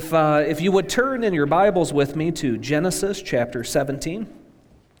If you would turn in your Bibles with me to Genesis chapter 17.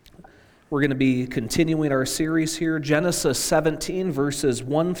 We're going to be continuing our series here, Genesis 17, verses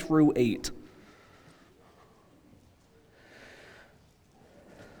 1 through 8.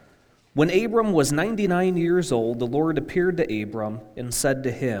 When Abram was 99 years old, the Lord appeared to Abram and said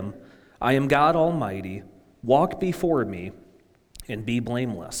to him, I am God Almighty. Walk before me and be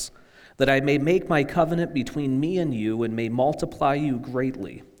blameless, that I may make my covenant between me and you and may multiply you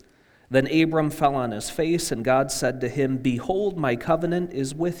greatly. Then Abram fell on his face, and God said to him, Behold, my covenant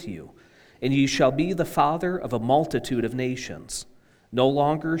is with you, and you shall be the father of a multitude of nations. No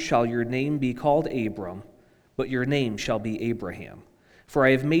longer shall your name be called Abram, but your name shall be Abraham. For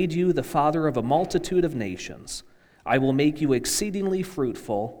I have made you the father of a multitude of nations. I will make you exceedingly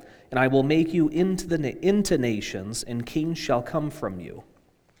fruitful, and I will make you into nations, and kings shall come from you.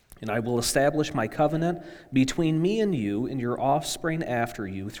 And I will establish my covenant between me and you and your offspring after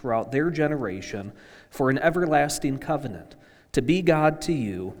you throughout their generation for an everlasting covenant, to be God to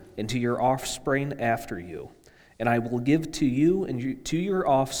you and to your offspring after you. And I will give to you and to your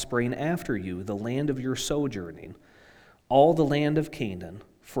offspring after you the land of your sojourning, all the land of Canaan,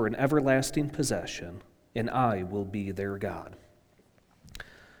 for an everlasting possession, and I will be their God.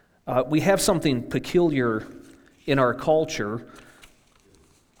 We have something peculiar in our culture.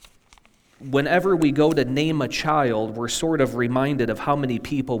 Whenever we go to name a child, we're sort of reminded of how many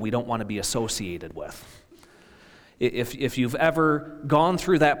people we don't want to be associated with. If you've ever gone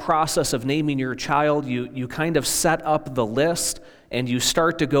through that process of naming your child, you kind of set up the list and you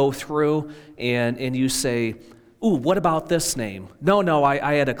start to go through and you say, ooh, what about this name? No,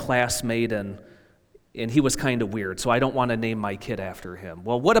 I had a classmate and he was kind of weird, so I don't want to name my kid after him.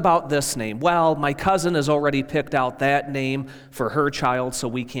 Well, what about this name? Well, my cousin has already picked out that name for her child, so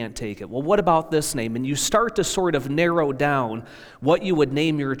we can't take it. Well, what about this name? And you start to sort of narrow down what you would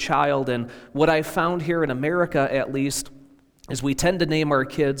name your child. And what I found here in America, at least, is we tend to name our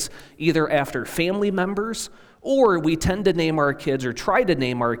kids either after family members, or we tend to name our kids or try to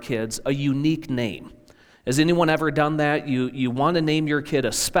name our kids a unique name. Has anyone ever done that? You want to name your kid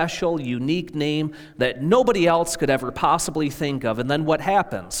a special, unique name that nobody else could ever possibly think of, and then what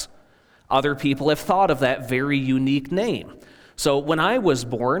happens? Other people have thought of that very unique name. So when I was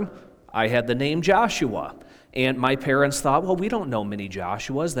born, I had the name Joshua, and my parents thought, well, we don't know many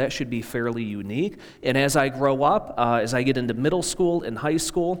Joshuas. That should be fairly unique. And as I grow up, as I get into middle school and high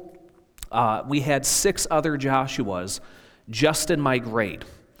school, we had 6 other Joshuas just in my grade.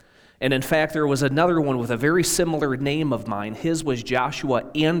 And in fact, there was another one with a very similar name of mine. His was Joshua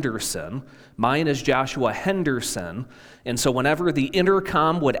Anderson. Mine is Joshua Henderson. And so whenever the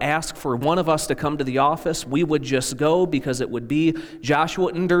intercom would ask for one of us to come to the office, we would just go because it would be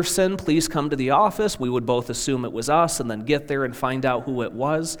Joshua Anderson, please come to the office. We would both assume it was us and then get there and find out who it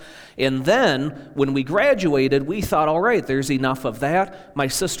was. And then when we graduated, we thought, all right, there's enough of that. My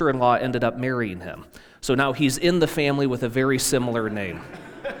sister-in-law ended up marrying him. So now he's in the family with a very similar name.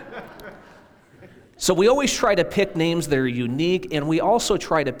 So we always try to pick names that are unique, and we also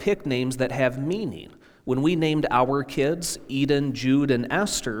try to pick names that have meaning. When we named our kids, Eden, Jude, and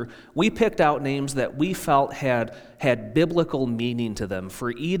Esther, we picked out names that we felt had biblical meaning to them.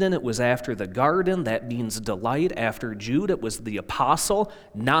 For Eden, it was after the garden. That means delight. After Jude, it was the apostle,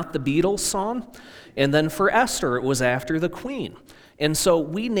 not the Beatles song. And then for Esther, it was after the queen. And so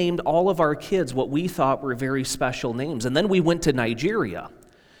we named all of our kids what we thought were very special names. And then we went to Nigeria.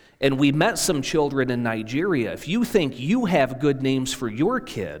 And we met some children in Nigeria. If you think you have good names for your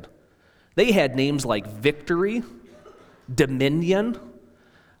kid, they had names like Victory, Dominion.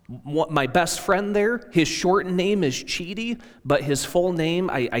 My best friend there, his shortened name is Chidi, but his full name,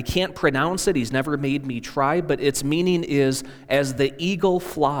 I can't pronounce it. He's never made me try, but its meaning is as the eagle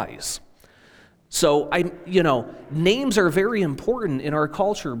flies. So, names are very important in our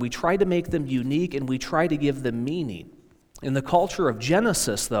culture. We try to make them unique and we try to give them meaning. In the culture of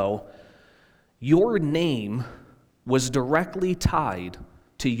Genesis, though, your name was directly tied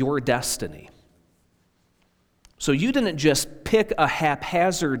to your destiny. So you didn't just pick a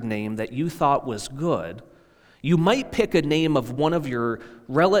haphazard name that you thought was good. You might pick a name of one of your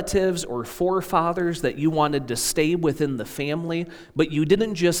relatives or forefathers that you wanted to stay within the family, but you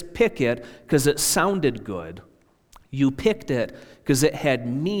didn't just pick it because it sounded good. You picked it because it had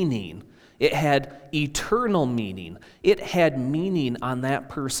meaning. It had eternal meaning. It had meaning on that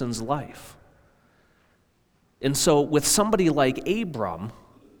person's life. And so with somebody like Abram,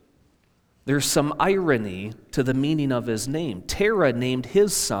 there's some irony to the meaning of his name. Terah named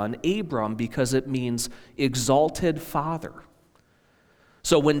his son Abram because it means exalted father.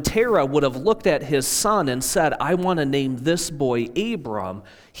 So when Terah would have looked at his son and said, I want to name this boy Abram,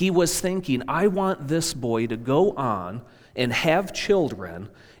 he was thinking, I want this boy to go on and have children,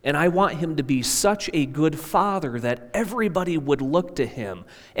 and I want him to be such a good father that everybody would look to him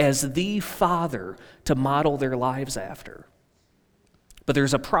as the father to model their lives after. But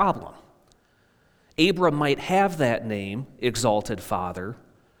there's a problem. Abram might have that name, Exalted Father,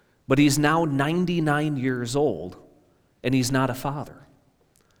 but he's now 99 years old, and he's not a father.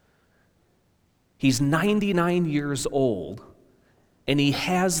 He's 99 years old, and he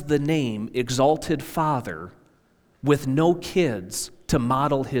has the name Exalted Father with no kids to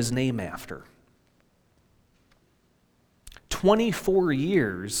model his name after. 24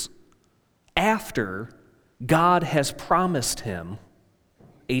 years after God has promised him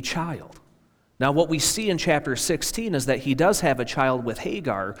a child. Now, what we see in chapter 16 is that he does have a child with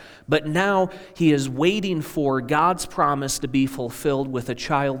Hagar, but now he is waiting for God's promise to be fulfilled with a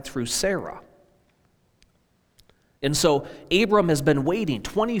child through Sarah. And so Abram has been waiting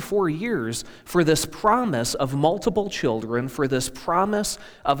 24 years for this promise of multiple children, for this promise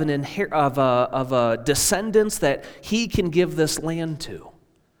of a descendants that he can give this land to.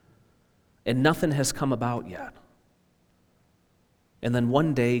 And nothing has come about yet. And then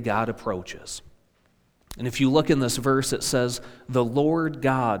one day God approaches. And if you look in this verse, it says, the Lord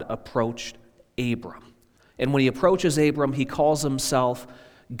God approached Abram. And when he approaches Abram, he calls himself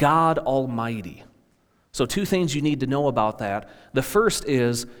God Almighty. So two things you need to know about that. The first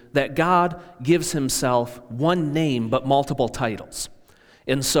is that God gives himself one name but multiple titles.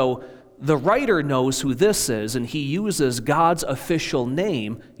 And so the writer knows who this is, and he uses God's official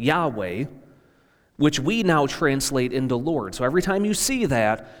name, Yahweh, which we now translate into Lord. So every time you see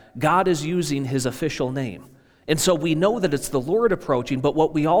that, God is using his official name. And so we know that it's the Lord approaching, but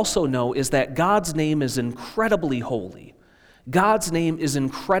what we also know is that God's name is incredibly holy. God's name is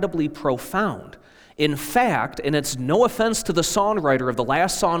incredibly profound. In fact, and it's no offense to the songwriter of the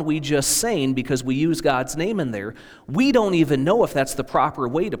last song we just sang because we use God's name in there, we don't even know if that's the proper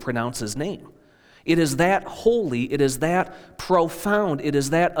way to pronounce his name. It is that holy, it is that profound, it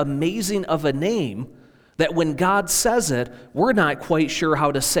is that amazing of a name that when God says it, we're not quite sure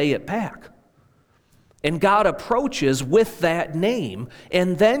how to say it back. And God approaches with that name,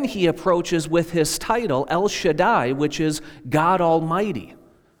 and then he approaches with his title, El Shaddai, which is God Almighty.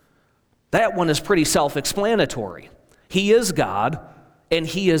 That one is pretty self-explanatory. He is God, and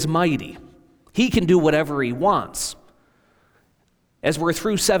he is mighty. He can do whatever he wants. As we're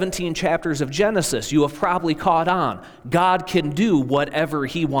through 17 chapters of Genesis, you have probably caught on. God can do whatever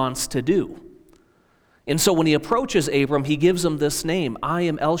he wants to do. And so when he approaches Abram, he gives him this name, I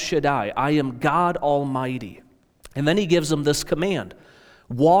am El Shaddai, I am God Almighty. And then he gives him this command,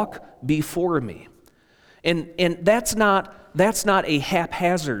 walk before me. And that's not a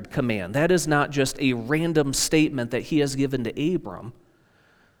haphazard command. That is not just a random statement that he has given to Abram.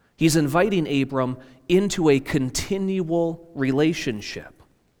 He's inviting Abram into a continual relationship.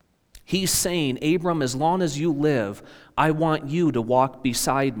 He's saying, Abram, as long as you live, I want you to walk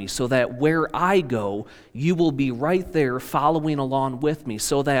beside me so that where I go, you will be right there following along with me,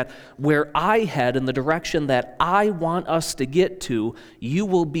 so that where I head in the direction that I want us to get to, you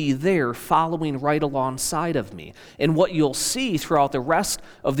will be there following right alongside of me. And what you'll see throughout the rest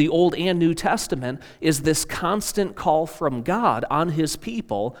of the Old and New Testament is this constant call from God on his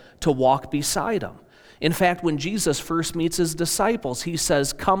people to walk beside him. In fact, when Jesus first meets his disciples, he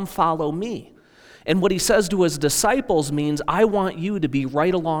says, come follow me. And what he says to his disciples means, I want you to be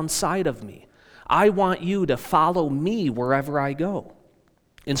right alongside of me. I want you to follow me wherever I go.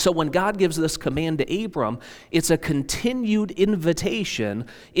 And so when God gives this command to Abram, it's a continued invitation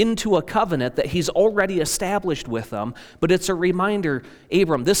into a covenant that he's already established with them, but it's a reminder,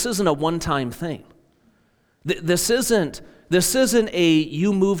 Abram, this isn't a one-time thing. This isn't a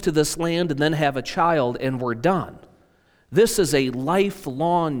you move to this land and then have a child and we're done. This is a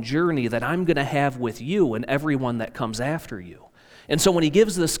lifelong journey that I'm going to have with you and everyone that comes after you. And so when he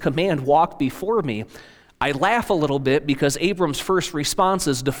gives this command, walk before me, I laugh a little bit because Abram's first response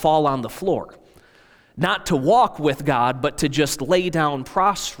is to fall on the floor. Not to walk with God, but to just lay down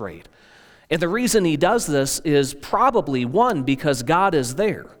prostrate. And the reason he does this is probably, one, because God is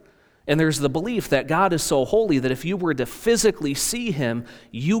there. And there's the belief that God is so holy that if you were to physically see him,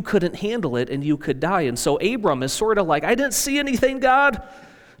 you couldn't handle it and you could die. And so Abram is sort of like, I didn't see anything, God.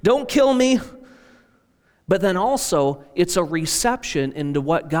 Don't kill me. But then also, it's a reception into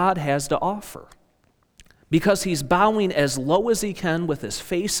what God has to offer. Because he's bowing as low as he can with his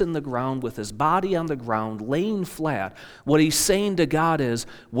face in the ground, with his body on the ground, laying flat. What he's saying to God is,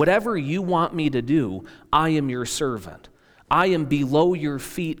 whatever you want me to do, I am your servant. I am below your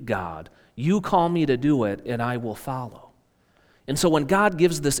feet, God. You call me to do it, and I will follow. And so when God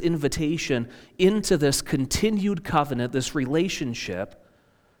gives this invitation into this continued covenant, this relationship,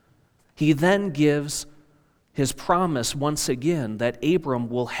 he then gives his promise once again that Abram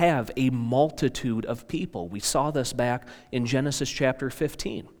will have a multitude of people. We saw this back in Genesis chapter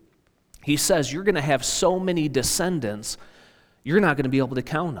 15. He says, you're going to have so many descendants, you're not going to be able to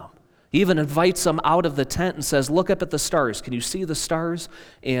count them. He even invites them out of the tent and says, look up at the stars. Can you see the stars?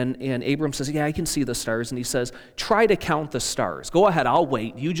 And Abram says, yeah, I can see the stars. And he says, try to count the stars. Go ahead, I'll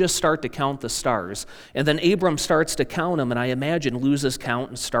wait. You just start to count the stars. And then Abram starts to count them, and I imagine loses count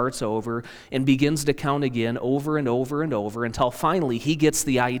and starts over and begins to count again over and over and over until finally he gets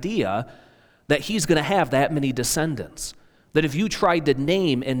the idea that he's going to have that many descendants. That if you tried to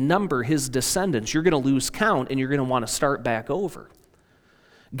name and number his descendants, you're going to lose count and you're going to want to start back over.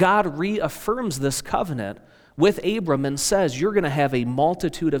 God reaffirms this covenant with Abram and says, you're going to have a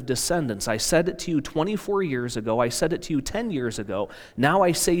multitude of descendants. I said it to you 24 years ago. I said it to you 10 years ago. Now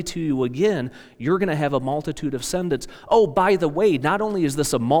I say to you again, you're going to have a multitude of descendants. Oh, by the way, not only is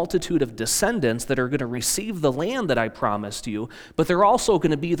this a multitude of descendants that are going to receive the land that I promised you, but they're also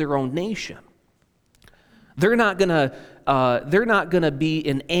going to be their own nation. They're not going to be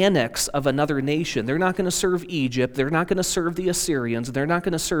an annex of another nation. They're not going to serve Egypt. They're not going to serve the Assyrians. They're not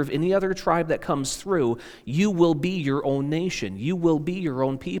going to serve any other tribe that comes through. You will be your own nation. You will be your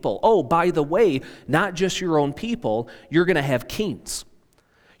own people. Oh, by the way, not just your own people, you're going to have kings.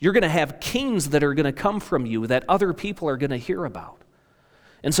 You're going to have kings that are going to come from you that other people are going to hear about.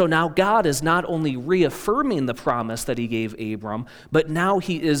 And so now God is not only reaffirming the promise that he gave Abram, but now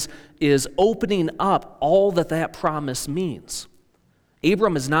he is opening up all that promise means.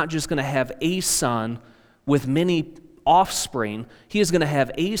 Abram is not just going to have a son with many offspring. He is going to have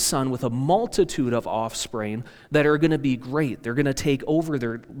a son with a multitude of offspring that are going to be great. They're going to take over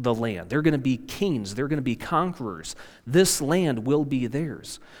the land. They're going to be kings. They're going to be conquerors. This land will be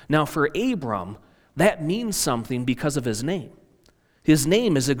theirs. Now for Abram, that means something because of his name. His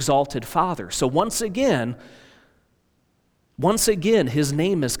name is Exalted Father. So once again, his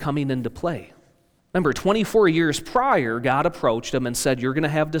name is coming into play. Remember, 24 years prior, God approached him and said, you're going to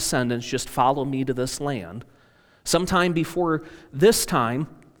have descendants, just follow me to this land. Sometime before this time,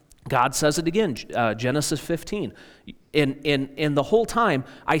 God says it again, Genesis 15. And the whole time,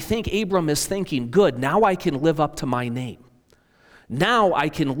 I think Abram is thinking, good, now I can live up to my name. Now I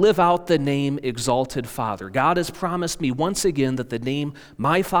can live out the name Exalted Father. God has promised me once again that the name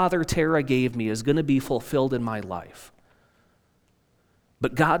my father Terah gave me is going to be fulfilled in my life.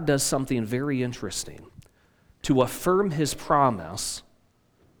 But God does something very interesting. To affirm his promise,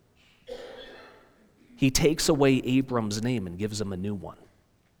 he takes away Abram's name and gives him a new one.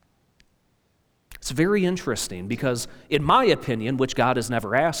 It's very interesting because, in my opinion, which God has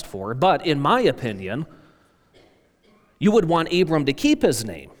never asked for, but in my opinion, you would want Abram to keep his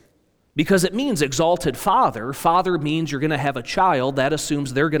name because it means Exalted Father. Father means you're going to have a child. That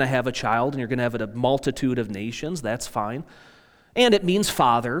assumes they're going to have a child and you're going to have a multitude of nations. That's fine. And it means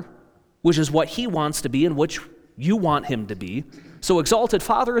Father, which is what he wants to be and which you want him to be. So Exalted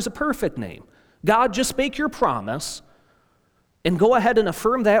Father is a perfect name. God, just make your promise and go ahead and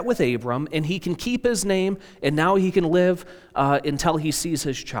affirm that with Abram, and he can keep his name, and now he can live until he sees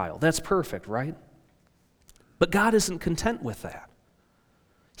his child. That's perfect, right? But God isn't content with that.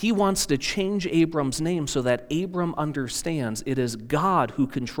 He wants to change Abram's name so that Abram understands it is God who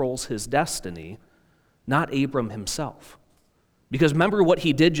controls his destiny, not Abram himself. Because remember what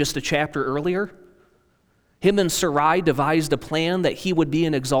he did just a chapter earlier? Him and Sarai devised a plan that he would be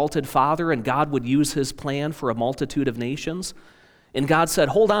an exalted father and God would use his plan for a multitude of nations. And God said,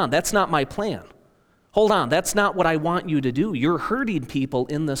 hold on, that's not my plan. Hold on, that's not what I want you to do. You're hurting people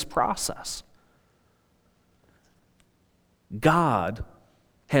in this process. God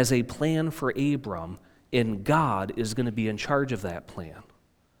has a plan for Abram, and God is going to be in charge of that plan.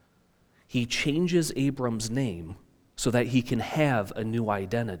 He changes Abram's name so that he can have a new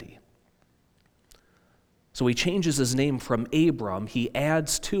identity. So he changes his name from Abram, he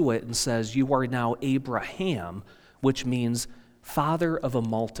adds to it and says, you are now Abraham, which means father of a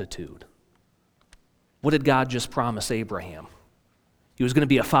multitude. What did God just promise Abraham? He was going to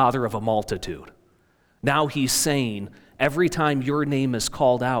be a father of a multitude. Now he's saying, every time your name is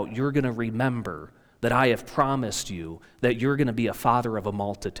called out, you're going to remember that I have promised you that you're going to be a father of a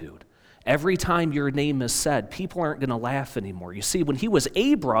multitude. Every time your name is said, people aren't going to laugh anymore. You see, when he was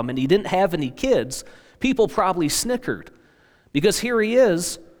Abram and he didn't have any kids, people probably snickered. Because here he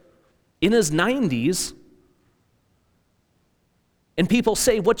is in his 90s, and people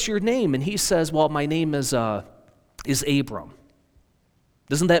say, what's your name? And he says, well, my name is is Abram.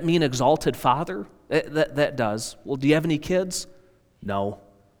 Doesn't that mean exalted father? That does. Well, do you have any kids? No.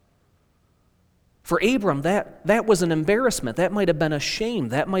 For Abram, that was an embarrassment. That might have been a shame.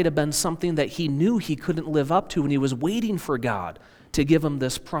 That might have been something that he knew he couldn't live up to, and he was waiting for God to give him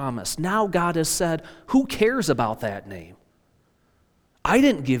this promise. Now God has said, who cares about that name? I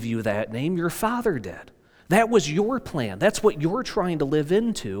didn't give you that name, your father did. That was your plan. That's what you're trying to live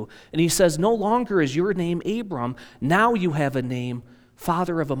into. And he says, no longer is your name Abram, now you have a name,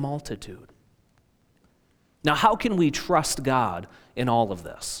 father of a multitude. Now, how can we trust God in all of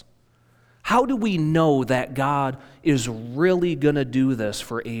this? How do we know that God is really going to do this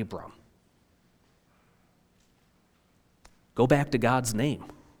for Abram? Go back to God's name.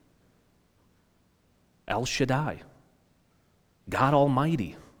 El Shaddai, God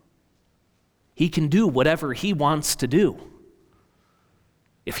Almighty. He can do whatever he wants to do.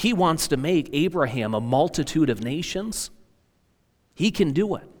 If he wants to make Abraham a multitude of nations, he can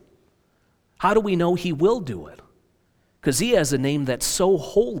do it. How do we know he will do it? Because he has a name that's so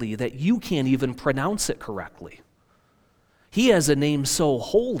holy that you can't even pronounce it correctly. He has a name so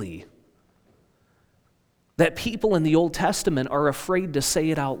holy that people in the Old Testament are afraid to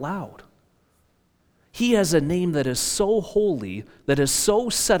say it out loud. He has a name that is so holy, that is so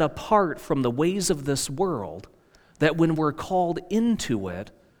set apart from the ways of this world, that when we're called into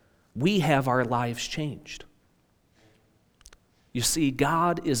it, we have our lives changed. You see,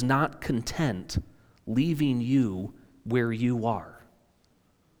 God is not content leaving you where you are.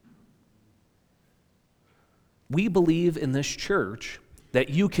 We believe in this church that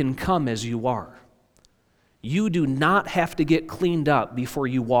you can come as you are. You do not have to get cleaned up before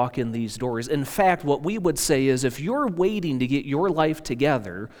you walk in these doors. In fact, what we would say is if you're waiting to get your life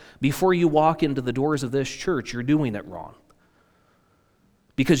together before you walk into the doors of this church, you're doing it wrong.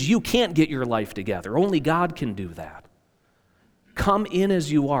 Because you can't get your life together. Only God can do that. Come in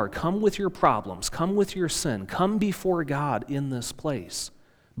as you are. Come with your problems. Come with your sin. Come before God in this place.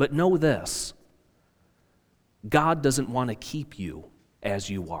 But know this, God doesn't want to keep you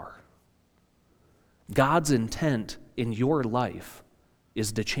as you are. God's intent in your life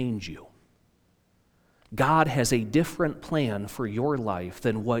is to change you. God has a different plan for your life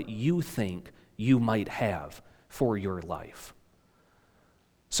than what you think you might have for your life.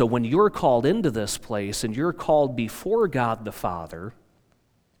 So when you're called into this place and you're called before God the Father,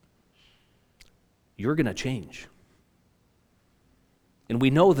 you're going to change. And we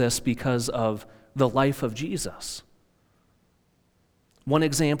know this because of the life of Jesus. One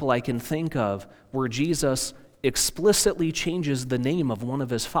example I can think of where Jesus explicitly changes the name of one of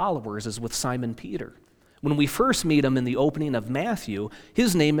his followers is with Simon Peter. When we first meet him in the opening of Matthew,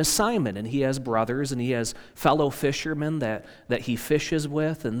 his name is Simon, and he has brothers, and he has fellow fishermen that he fishes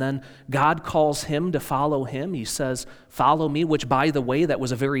with, and then God calls him to follow him. He says, follow me, which, by the way, that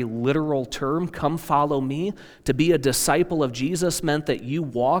was a very literal term, come follow me. To be a disciple of Jesus meant that you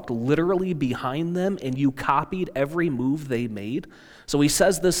walked literally behind them, and you copied every move they made. So he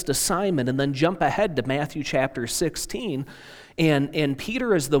says this to Simon, and then jump ahead to Matthew chapter 16, and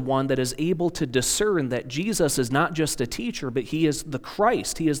Peter is the one that is able to discern that Jesus is not just a teacher, but he is the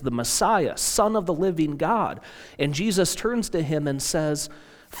Christ. He is the Messiah, Son of the living God. And Jesus turns to him and says,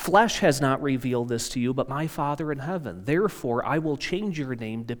 flesh has not revealed this to you, but my Father in heaven. Therefore, I will change your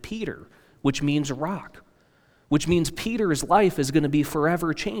name to Peter, which means rock, which means Peter's life is going to be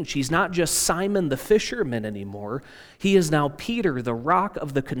forever changed. He's not just Simon the fisherman anymore. He is now Peter, the rock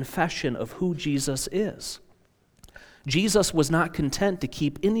of the confession of who Jesus is. Jesus was not content to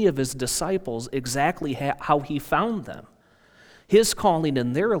keep any of his disciples exactly how he found them. His calling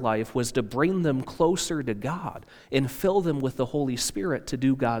in their life was to bring them closer to God and fill them with the Holy Spirit to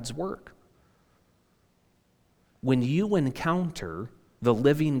do God's work. When you encounter the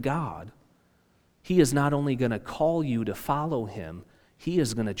living God, he is not only going to call you to follow him, he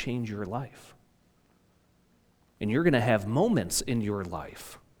is going to change your life. And you're going to have moments in your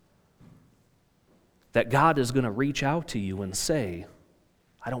life that God is going to reach out to you and say,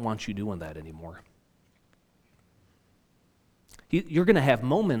 I don't want you doing that anymore. You're going to have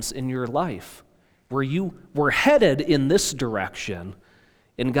moments in your life where you were headed in this direction,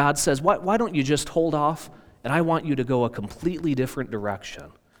 and God says, why don't you just hold off, and I want you to go a completely different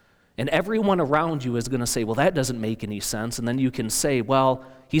direction. And everyone around you is going to say, well, that doesn't make any sense. And then you can say, well,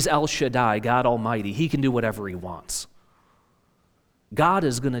 he's El Shaddai, God Almighty. He can do whatever he wants. God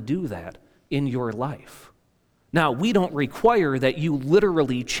is going to do that in your life. Now, we don't require that you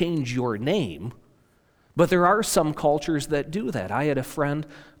literally change your name, but there are some cultures that do that. I had a friend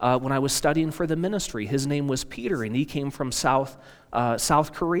when I was studying for the ministry. His name was Peter, and he came from South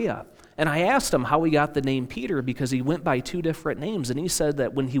Korea. And I asked him how he got the name Peter because he went by two different names. And he said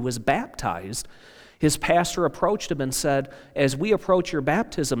that when he was baptized, his pastor approached him and said, as we approach your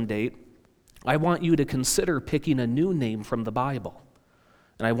baptism date, I want you to consider picking a new name from the Bible.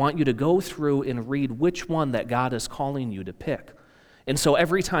 And I want you to go through and read which one that God is calling you to pick. And so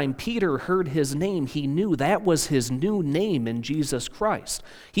every time Peter heard his name, he knew that was his new name in Jesus Christ.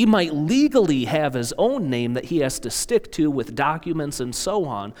 He might legally have his own name that he has to stick to with documents and so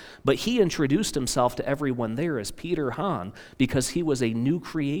on, but he introduced himself to everyone there as Peter Hahn because he was a new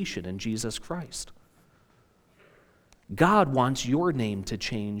creation in Jesus Christ. God wants your name to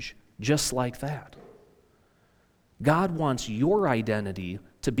change just like that. God wants your identity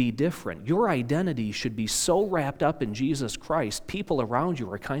to be different. Your identity should be so wrapped up in Jesus Christ, people around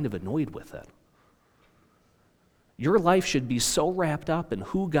you are kind of annoyed with it. Your life should be so wrapped up in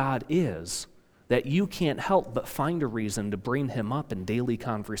who God is that you can't help but find a reason to bring him up in daily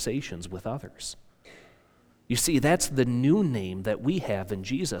conversations with others. You see, that's the new name that we have in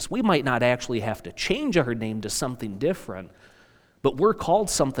Jesus. We might not actually have to change our name to something different, but we're called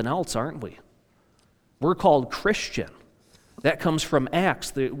something else, aren't we? We're called Christian. That comes from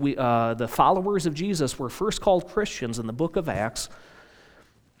Acts. The followers of Jesus were first called Christians in the book of Acts.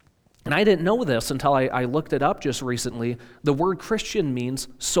 And I didn't know this until I looked it up just recently. The word Christian means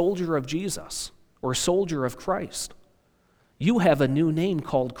soldier of Jesus or soldier of Christ. You have a new name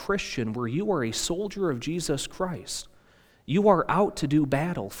called Christian where you are a soldier of Jesus Christ. You are out to do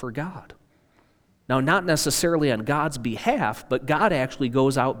battle for God. Now, not necessarily on God's behalf, but God actually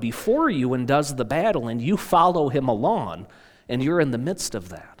goes out before you and does the battle, and you follow him along, and you're in the midst of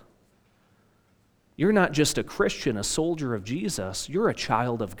that. You're not just a Christian, a soldier of Jesus, you're a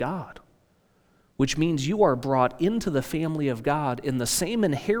child of God, which means you are brought into the family of God in the same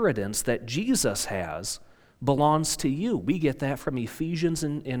inheritance that Jesus has belongs to you. We get that from Ephesians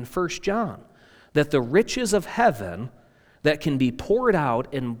and 1 John, that the riches of heaven that can be poured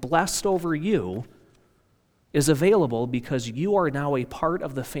out and blessed over you is available because you are now a part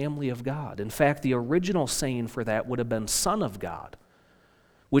of the family of God. In fact, the original saying for that would have been Son of God,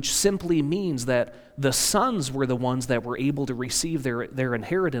 which simply means that the sons were the ones that were able to receive their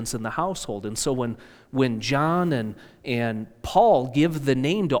inheritance in the household. And so when John and Paul give the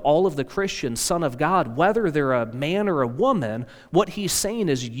name to all of the Christians, Son of God, whether they're a man or a woman, what he's saying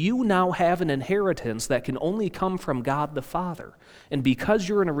is you now have an inheritance that can only come from God the Father. And because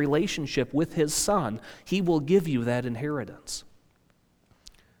you're in a relationship with his Son, he will give you that inheritance.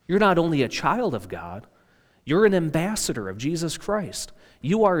 You're not only a child of God, you're an ambassador of Jesus Christ.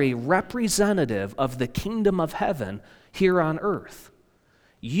 You are a representative of the kingdom of heaven here on earth.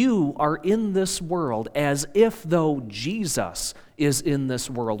 You are in this world as if though Jesus is in this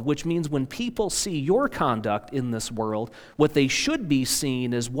world, which means when people see your conduct in this world, what they should be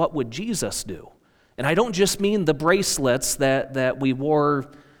seeing is what would Jesus do. And I don't just mean the bracelets that we wore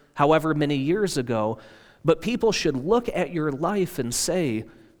however many years ago, but people should look at your life and say,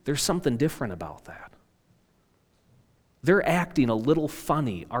 there's something different about that. They're acting a little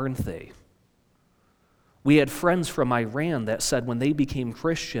funny, aren't they? We had friends from Iran that said when they became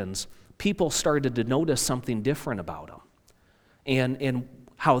Christians, people started to notice something different about them. And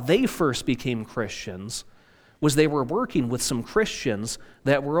how they first became Christians was they were working with some Christians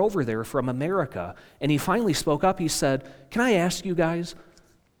that were over there from America. And he finally spoke up. He said, "Can I ask you guys,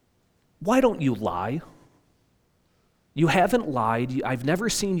 why don't you lie? You haven't lied. I've never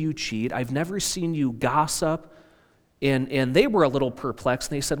seen you cheat. I've never seen you gossip." And they were a little perplexed,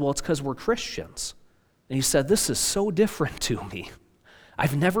 and they said, well, it's because we're Christians. And he said, this is so different to me.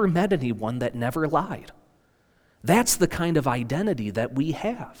 I've never met anyone that never lied. That's the kind of identity that we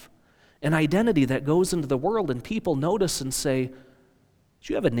have, an identity that goes into the world, and people notice and say, did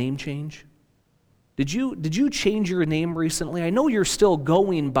you have a name change? Did you change your name recently? I know you're still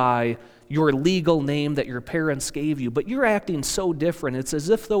going by your legal name that your parents gave you, but you're acting so different. It's as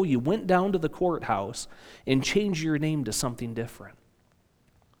if though you went down to the courthouse and changed your name to something different.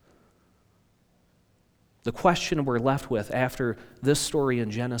 The question we're left with after this story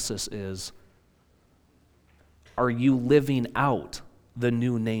in Genesis is, are you living out the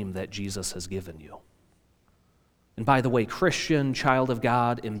new name that Jesus has given you? And by the way, Christian, child of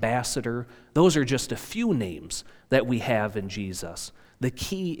God, ambassador, those are just a few names that we have in Jesus. The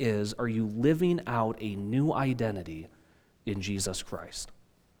key is, are you living out a new identity in Jesus Christ?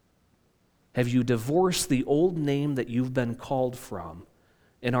 Have you divorced the old name that you've been called from,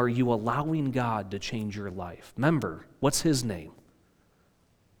 and are you allowing God to change your life? Remember, what's his name?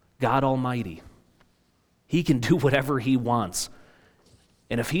 God Almighty. He can do whatever he wants.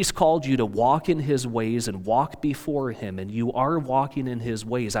 And if he's called you to walk in his ways and walk before him, and you are walking in his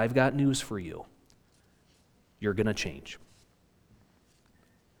ways, I've got news for you. You're going to change.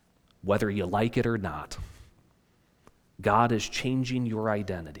 Whether you like it or not, God is changing your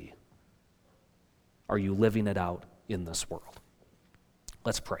identity. Are you living it out in this world?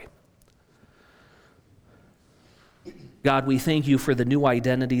 Let's pray. God, we thank you for the new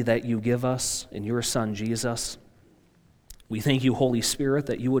identity that you give us in your Son, Jesus. We thank you, Holy Spirit,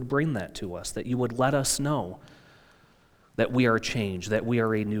 that you would bring that to us, that you would let us know that we are changed, that we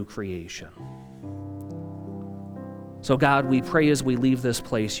are a new creation. So God, we pray as we leave this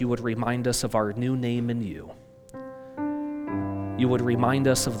place, you would remind us of our new name in you. You would remind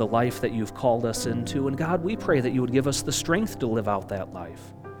us of the life that you've called us into. And God, we pray that you would give us the strength to live out that life.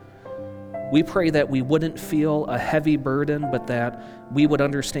 We pray that we wouldn't feel a heavy burden, but that we would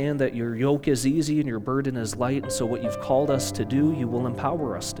understand that your yoke is easy and your burden is light, and so what you've called us to do, you will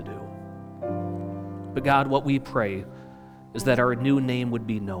empower us to do. But God, what we pray is that our new name would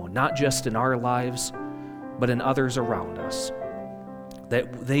be known, not just in our lives, but in others around us,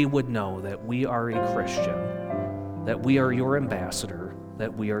 that they would know that we are a Christian, that we are your ambassador,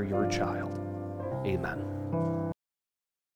 that we are your child. Amen.